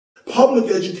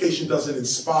public education doesn't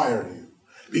inspire you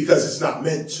because it's not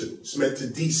meant to. It's meant to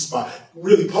de-inspire.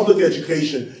 Really, public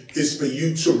education is for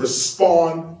you to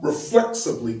respond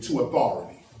reflexively to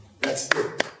authority. That's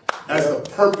it. That's the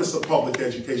purpose of public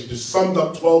education. Just summed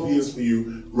up 12 years for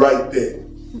you right there.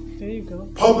 There you go.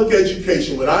 Public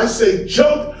education, when I say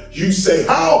jump, you say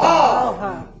how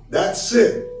high. That's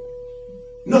it.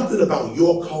 Nothing about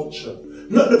your culture.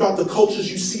 Nothing about the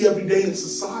cultures you see every day in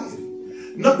society.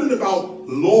 Nothing about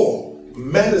law,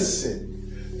 medicine.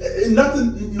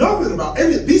 Nothing about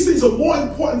any. These things are more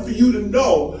important for you to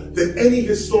know than any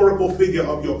historical figure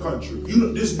of your country.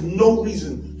 There's no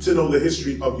reason to know the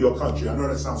history of your country. I know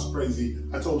that sounds crazy.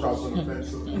 I told you I was going to offend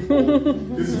some people.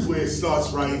 This is where it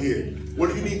starts right here. What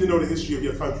do you need to know the history of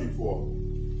your country for?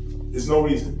 There's no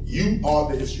reason. You are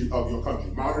the history of your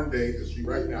country. Modern day history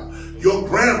right now. Your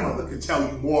grandmother can tell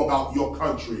you more about your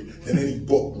country than any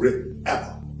book written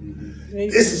ever.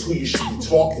 This is who you should be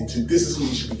talking to. This is who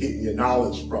you should be getting your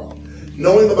knowledge from.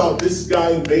 Knowing about this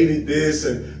guy invaded this,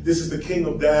 and this is the king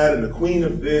of that, and the queen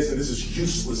of this, and this is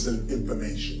useless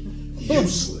information.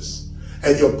 Useless.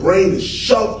 And your brain is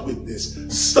shoved with this,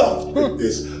 stuffed with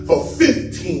this for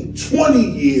 15, 20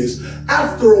 years.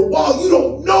 After a while, you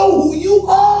don't know who you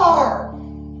are.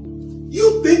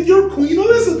 You think you're Queen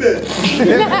Elizabeth.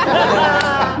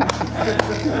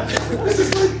 This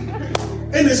is like,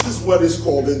 and this is what is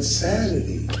called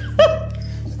insanity.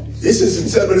 This is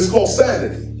insanity, but it's called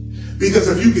sanity. Because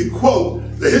if you could quote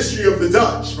the history of the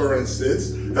Dutch, for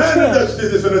instance, and the Dutch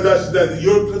did this and the Dutch did that,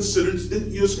 you're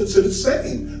considered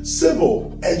sane,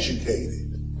 civil, educated.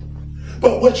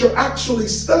 But what you're actually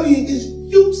studying is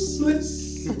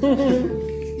useless.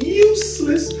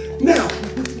 Useless. Now,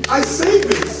 I say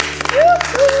this.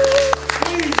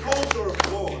 Please hold your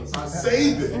applause. I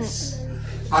say this.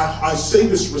 I say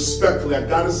this respectfully. I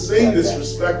gotta say this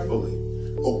respectfully.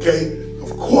 Okay?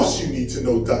 Of course you need to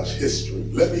know Dutch history.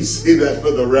 Let me say that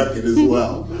for the record as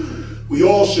well. We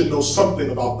all should know something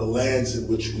about the lands in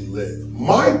which we live.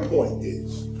 My point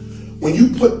is, when you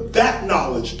put that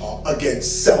knowledge up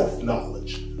against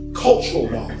self-knowledge, cultural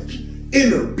knowledge,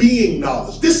 inner being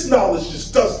knowledge, this knowledge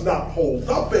just does not hold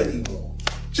up anymore.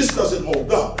 Just doesn't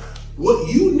hold up. What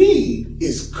you need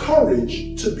is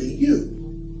courage to be you.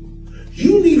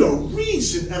 You need a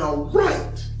reason and a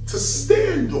right to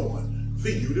stand on for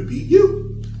you to be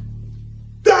you.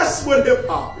 That's what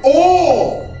hip-hop is.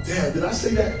 All. Damn, did I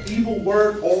say that evil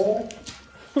word, all?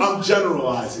 I'm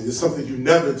generalizing. It's something you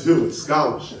never do in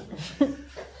scholarship.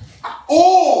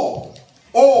 All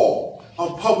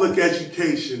of public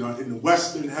education in the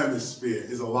Western Hemisphere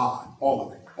is a lie. All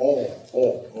of it.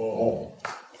 All.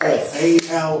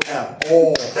 A-L-L.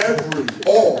 All. Every.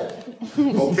 All.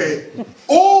 Okay?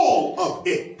 All of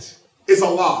it is a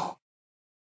lie.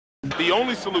 The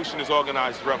only solution is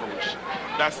organized revolution.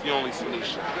 That's the only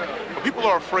solution. But people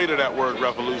are afraid of that word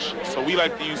revolution, so we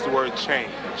like to use the word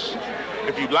change.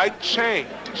 If you like change,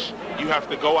 you have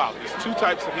to go out. There's two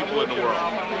types of people in the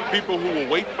world. People who will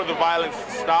wait for the violence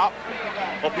to stop,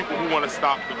 or people who want to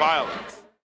stop the violence.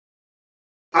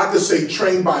 I could say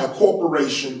trained by a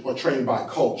corporation or trained by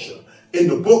culture. In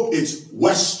the book, it's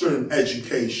Western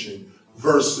education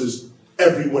versus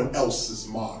everyone else's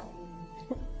model.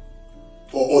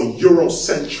 Or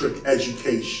Eurocentric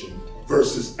education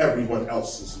versus everyone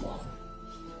else's model.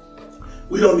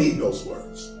 We don't need those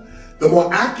words. The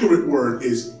more accurate word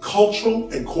is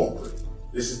cultural and corporate.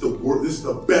 This is the word. This is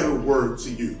the better word to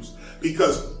use,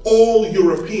 because all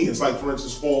Europeans, like for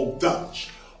instance, all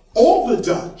the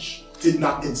Dutch did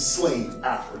not enslave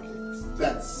Africans.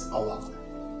 That's a lie.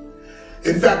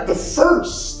 In fact, the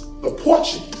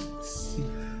Portuguese,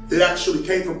 that actually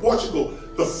came from Portugal,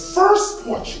 the first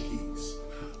Portuguese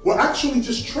were actually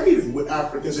just trading with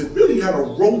Africans and really had a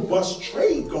robust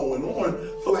trade going on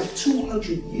for like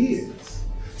 200 years.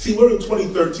 See, we're in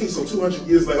 2013, so 200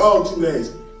 years, like, oh, 2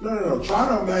 days. No. Try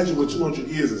to imagine what 200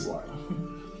 years is like.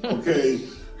 Okay?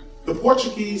 The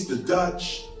Portuguese, the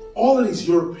Dutch, all of these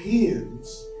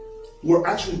Europeans were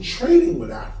actually trading with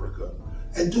Africa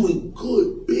and doing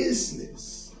good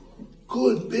business.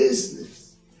 Good business.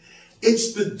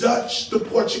 It's the Dutch, the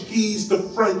Portuguese, the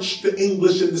French, the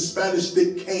English, and the Spanish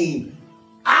that came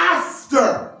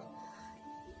after.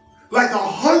 Like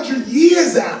 100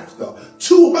 years after,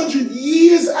 200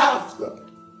 years after,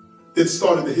 that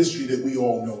started the history that we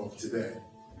all know of today.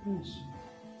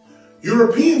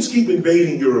 Europeans keep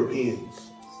invading Europeans.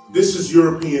 This is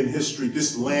European history,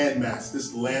 this landmass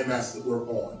that we're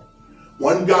on.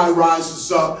 One guy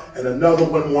rises up and another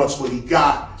one wants what he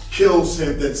got, kills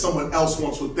him, then someone else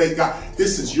wants what they got.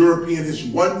 This is European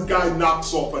history. One guy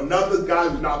knocks off, another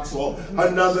guy knocks off,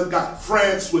 another guy.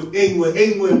 France with England,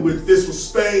 England with this, with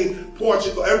Spain,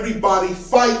 Portugal, everybody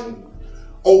fighting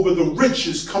over the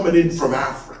riches coming in from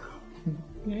Africa.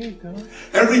 There you go.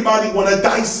 Everybody want to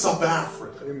dice up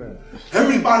Africa. Amen.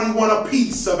 Everybody want a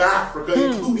piece of Africa,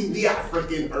 including the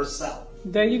African herself.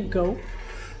 There you go.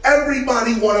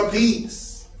 Everybody want a piece.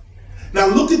 Now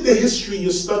look at the history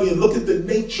you're studying. Look at the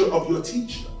nature of your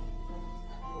teacher.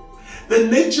 The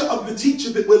nature of the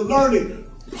teacher that we're learning.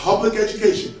 Public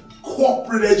education,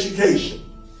 corporate education.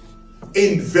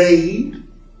 Invade,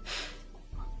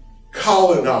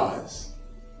 colonize,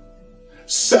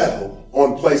 settle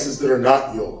on places that are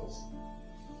not yours.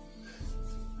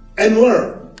 And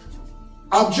learn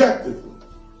objectively.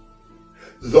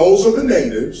 Those are the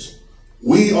natives.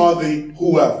 We are the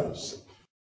whoever's.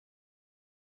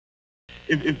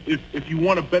 If you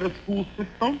want a better school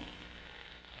system,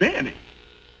 ban it.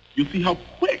 You'll see how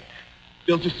quick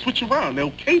they'll just switch around.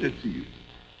 They'll cater to you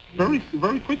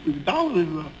very quickly. The dollar is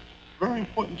a very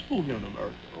important tool here in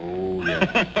America. Oh,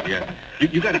 yeah. Yeah.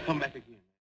 You got to come back again.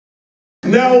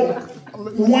 Now,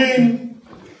 when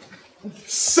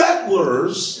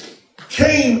settlers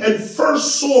came and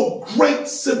first saw great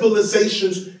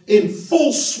civilizations in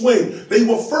full swing, they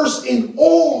were first in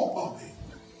awe of it.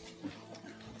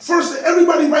 First,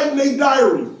 everybody writing their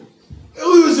diary.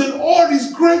 It was in all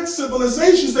these great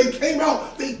civilizations. They came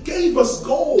out, they gave us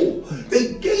gold.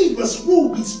 They gave us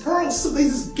rubies, pearls. So they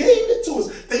just gave it to us.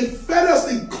 They fed us,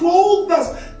 they clothed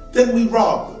us. Then we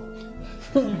robbed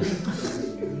them.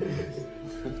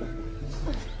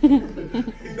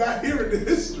 You're not hearing the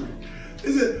history.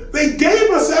 They gave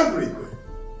us everything.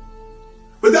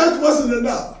 But that wasn't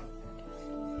enough.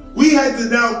 We had to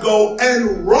now go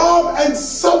and rob and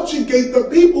subjugate the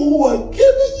people who are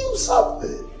giving you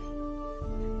something.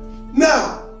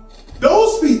 Now,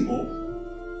 those people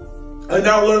are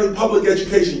now learning public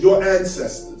education. Your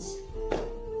ancestors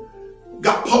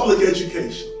got public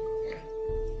education.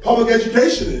 Public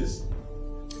education is,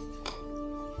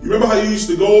 you remember how you used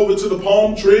to go over to the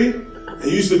palm tree? And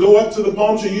you used to go up to the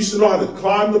palm tree. You used to know how to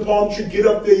climb the palm tree, get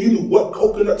up there. You knew what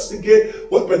coconuts to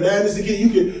get, what bananas to get.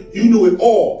 You knew it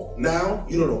all. Now,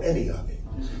 you don't know any of it.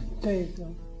 There you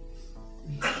go.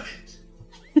 None of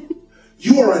it.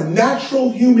 You are a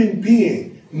natural human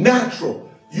being. Natural.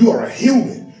 You are a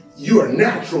human. You are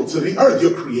natural to the earth.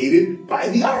 You're created by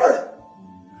the earth.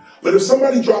 But if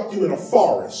somebody dropped you in a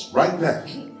forest right now,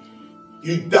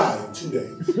 you die in 2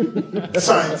 days.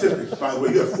 Scientific, by the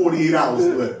way, you have 48 hours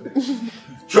to live.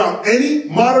 Drop any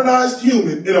modernized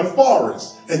human in a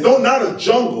forest, and not a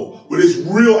jungle where there's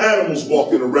real animals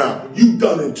walking around. You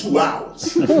done in 2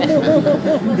 hours. In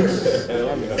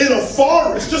a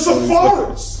forest, just a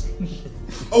forest.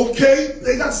 Okay,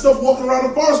 they got stuff walking around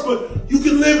the forest, but you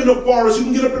can live in a forest. You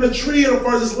can get up in a tree in a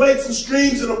forest. There's lakes and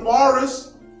streams in a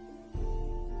forest.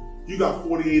 You got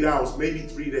 48 hours, maybe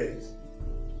 3 days.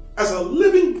 As a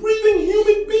living, breathing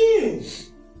human being.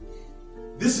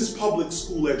 This is public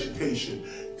school education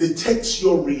that takes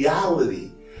your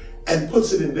reality and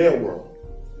puts it in their world.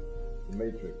 The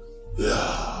Matrix.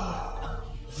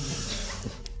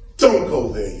 Don't go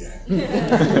there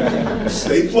yet.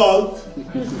 Stay plugged.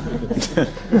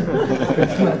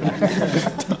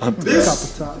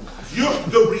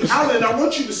 The reality, and I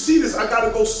want you to see this, I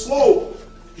gotta go slow.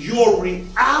 Your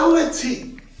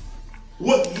reality,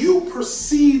 what you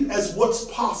perceive as what's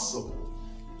possible,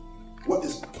 what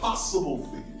is possible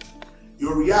for you,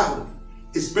 your reality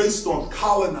is based on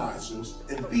colonizers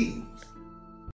and beings.